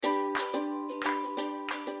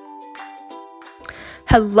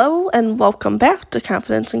Hello and welcome back to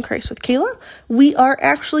Confidence in Christ with Kayla. We are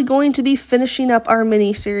actually going to be finishing up our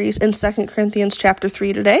mini-series in 2 Corinthians chapter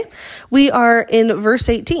 3 today. We are in verse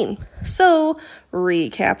 18. So,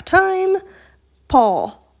 recap time.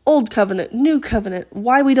 Paul, Old Covenant, New Covenant,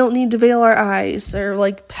 why we don't need to veil our eyes or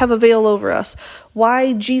have a veil over us,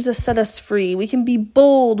 why Jesus set us free. We can be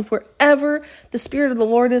bold wherever the Spirit of the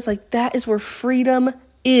Lord is. That is where freedom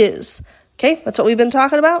is. Okay, that's what we've been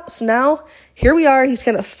talking about. So now, here we are. He's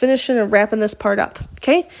kind of finishing and wrapping this part up.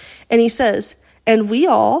 Okay, and he says, "And we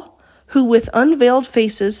all, who with unveiled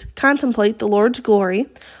faces contemplate the Lord's glory,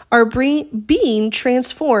 are being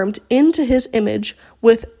transformed into his image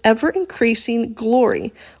with ever-increasing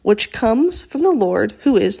glory, which comes from the Lord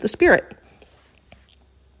who is the Spirit."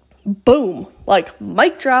 Boom,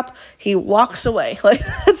 mic drop, he walks away.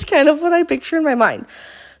 That's kind of what I picture in my mind.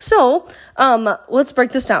 So, let's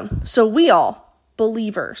break this down. So we all,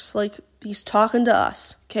 believers, he's talking to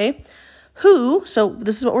us, okay? So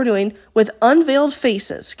this is what we're doing, with unveiled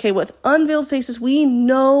faces, okay? With unveiled faces, we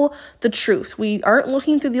know the truth. We aren't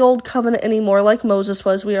looking through the old covenant anymore like Moses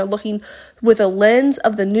was. We are looking with a lens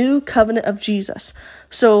of the new covenant of Jesus.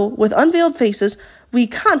 So with unveiled faces, we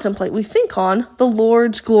contemplate, we think on the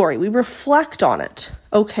Lord's glory. We reflect on it,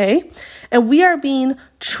 okay? And we are being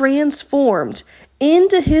transformed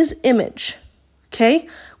into his image, okay,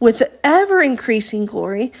 with ever-increasing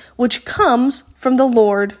glory, which comes from the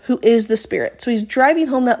Lord who is the Spirit. So he's driving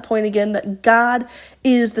home that point again, that God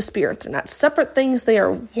is the Spirit. They're not separate things, they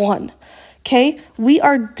are one, okay? We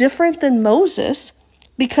are different than Moses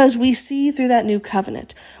because we see through that new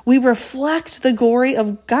covenant. We reflect the glory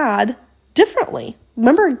of God differently.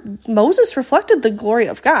 Remember, Moses reflected the glory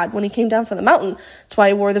of God when he came down from the mountain. That's why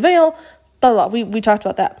he wore the veil. Blah, blah, we talked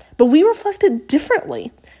about that. But we reflect it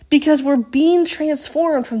differently because we're being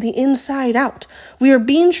transformed from the inside out. We are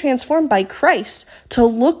being transformed by Christ to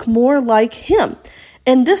look more like him.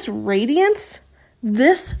 And this radiance,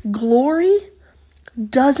 this glory,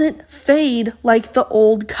 doesn't fade like the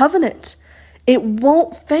old covenant. It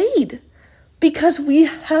won't fade because we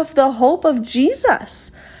have the hope of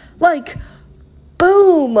Jesus.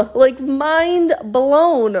 Boom, mind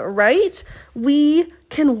blown, right? We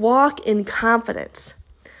can walk in confidence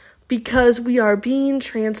because we are being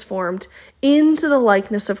transformed into the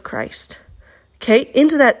likeness of Christ, okay?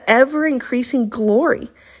 Into that ever-increasing glory.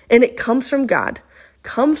 And it comes from God,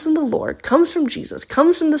 comes from the Lord, comes from Jesus,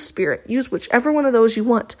 comes from the Spirit. Use whichever one of those you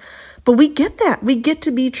want. But we get that. We get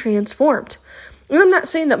to be transformed. And I'm not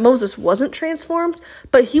saying that Moses wasn't transformed,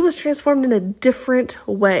 but he was transformed in a different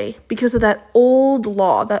way because of that old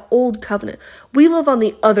law, that old covenant. We live on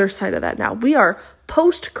the other side of that now. We are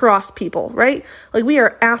post-cross people, right? We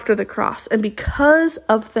are after the cross. And because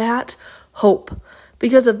of that hope,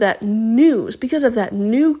 because of that news, because of that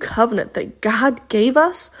new covenant that God gave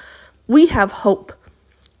us, we have hope.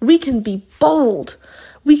 We can be bold.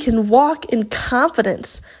 We can walk in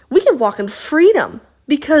confidence. We can walk in freedom.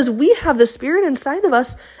 Because we have the Spirit inside of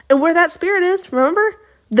us, and where that Spirit is, remember,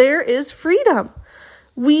 there is freedom.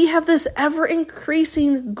 We have this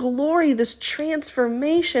ever-increasing glory, this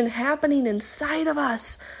transformation happening inside of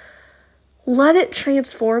us. Let it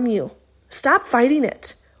transform you. Stop fighting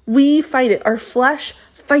it. We fight it. Our flesh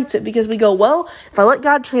fights it because we go, well, if I let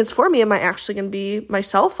God transform me, am I actually going to be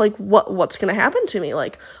myself? What's going to happen to me? I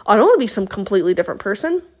don't want to be some completely different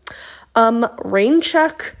person. Rain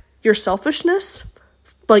check your selfishness.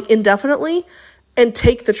 Indefinitely, and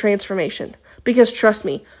take the transformation. Because trust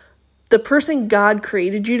me, the person God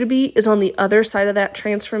created you to be is on the other side of that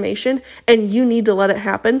transformation, and you need to let it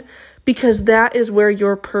happen because that is where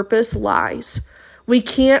your purpose lies. We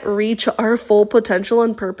can't reach our full potential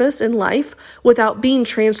and purpose in life without being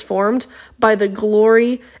transformed by the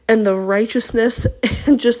glory and the righteousness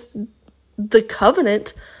and just the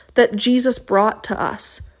covenant that Jesus brought to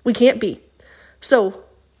us. We can't be. So,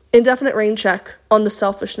 indefinite rain check on the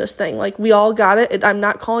selfishness thing. We all got it. I'm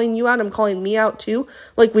not calling you out. I'm calling me out too.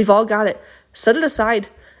 We've all got it. Set it aside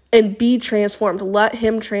and be transformed. Let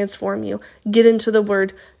him transform you. Get into the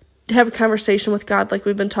word. Have a conversation with God like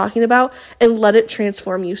we've been talking about and let it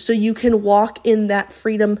transform you so you can walk in that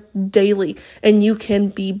freedom daily and you can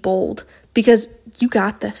be bold because you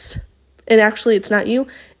got this. And actually, it's not you.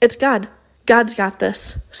 It's God. God's got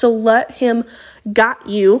this. So let him got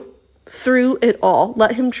you through it all.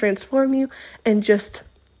 Let him transform you and just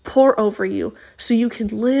pour over you so you can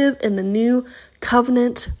live in the new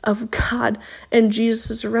covenant of God and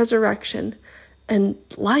Jesus' resurrection and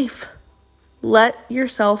life. Let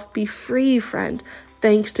yourself be free, friend,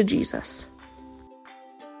 thanks to Jesus.